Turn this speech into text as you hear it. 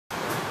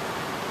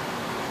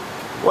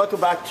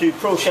Welcome back to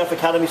Crowe Chef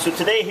Academy. So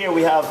today here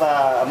we have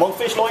a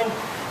monkfish loin,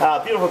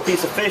 beautiful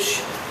piece of fish,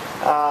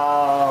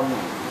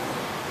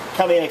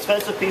 can be an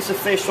expensive piece of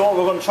fish. So what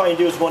we're going to try and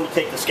do is we're going to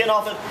take the skin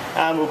off it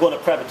and we're going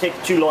to prep it. Take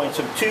the two loins,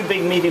 so two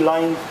big meaty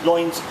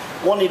loins,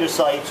 one either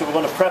side. So we're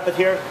going to prep it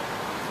here.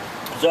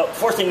 So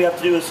first thing we have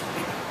to do is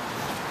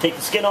take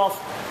the skin off.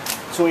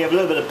 So we have a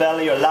little bit of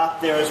belly or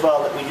lap there as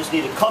well that we just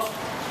need to cut.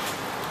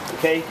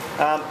 Okay,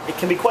 it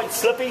can be quite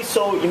slippy,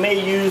 so you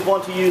may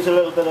want to use a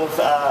little bit of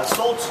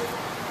salt,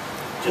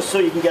 just so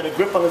you can get a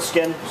grip on the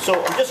skin. So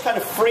I'm just kind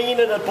of freeing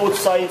it at both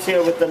sides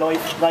here with the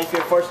knife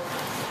here first.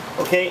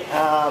 Okay,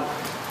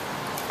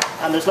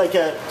 and there's like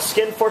a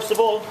skin first of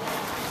all,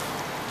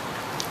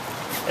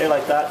 there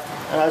like that.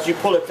 And as you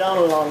pull it down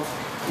along,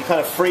 you kind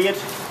of free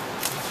it.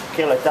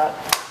 Okay, like that,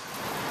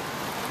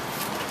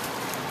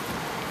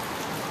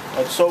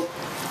 like so.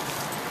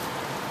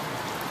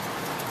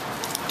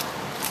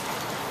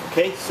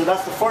 Okay, so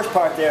that's the first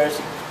part there,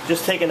 is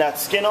just taking that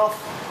skin off.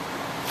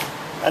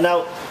 And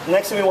now, the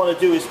next thing we want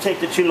to do is take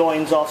the two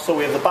loins off. So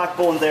we have the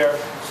backbone there.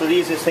 So the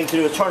easiest thing to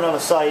do is turn on the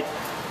side,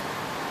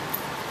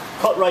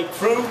 cut right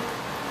through,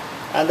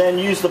 and then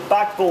use the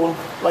backbone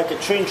like a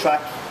train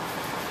track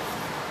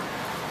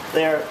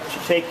there to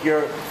take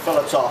your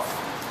fillets off.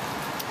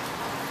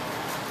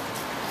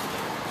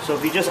 So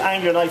if you just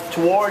angle your knife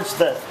towards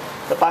the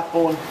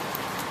backbone,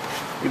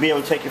 you'll be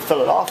able to take your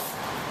fillet off.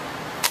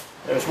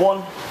 There's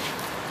one.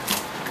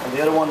 And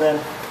the other one then,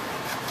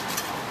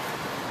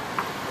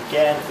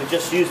 again, we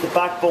just use the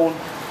backbone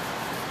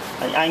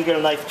and angle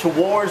the knife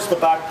towards the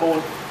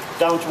backbone,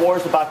 down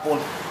towards the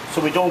backbone, so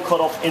we don't cut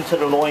up into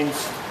the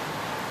loins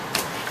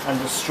and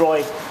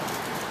destroy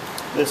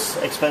this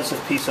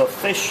expensive piece of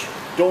fish.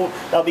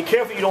 Now be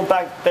careful you don't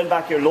bend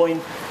back your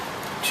loin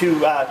too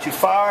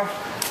far,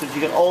 because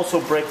you can also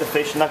break the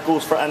fish, and that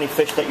goes for any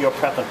fish that you're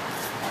prepping.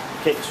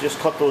 Okay, so just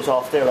cut those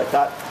off there like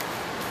that.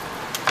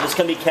 This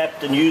can be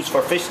kept and used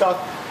for fish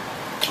stock.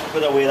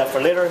 Put away that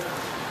for later.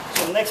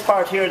 So the next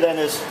part here then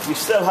is we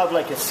still have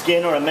like a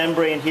skin or a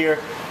membrane here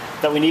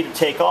that we need to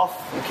take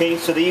off. Okay,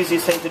 so the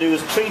easiest thing to do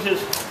is treat it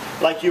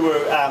like you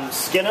were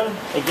skinning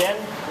again.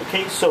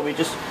 Okay, so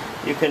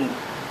you can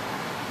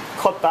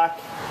cut back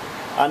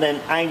and then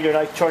angle your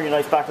knife, turn your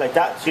knife back like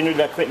that. So you need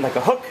that creating like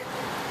a hook,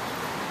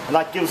 and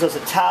that gives us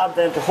a tab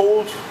then to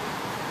hold.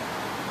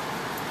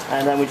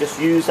 And then we just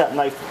use that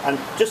knife and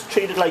just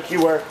treat it like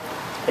you were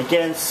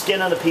again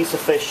skinning a piece of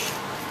fish.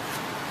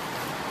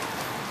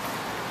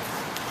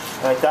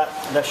 Like that,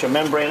 and that's your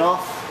membrane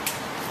off.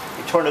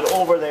 You turn it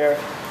over there,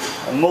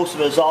 and most of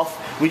it is off.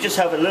 We just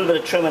have a little bit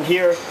of trimming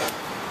here,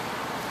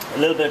 a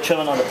little bit of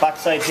trimming on the back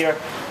side here,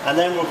 and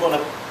then we're going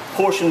to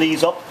portion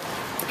these up.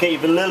 Okay, you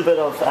have a little bit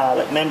of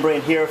like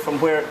membrane here from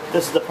where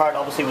this is the part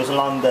obviously was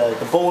along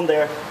the bone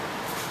there.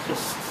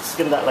 Just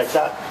skin that like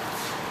that.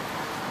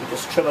 You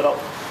just trim it up.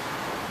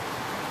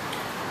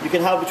 You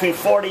can have between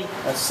 40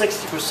 and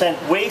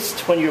 60%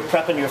 waste when you're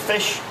prepping your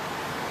fish.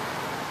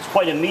 It's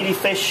quite a meaty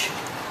fish.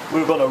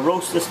 We're going to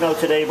roast this now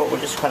today, but we're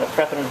just kind of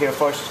prepping it here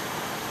first.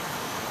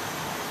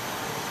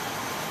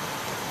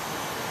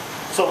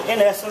 So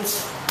in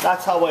essence,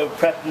 that's how I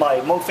prep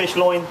my monkfish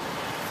loin.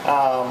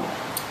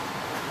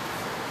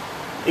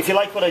 If you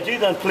like what I do,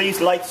 then please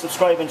like,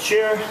 subscribe and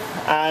share,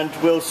 and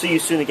we'll see you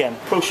soon again.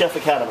 Crowe Chef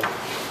Academy.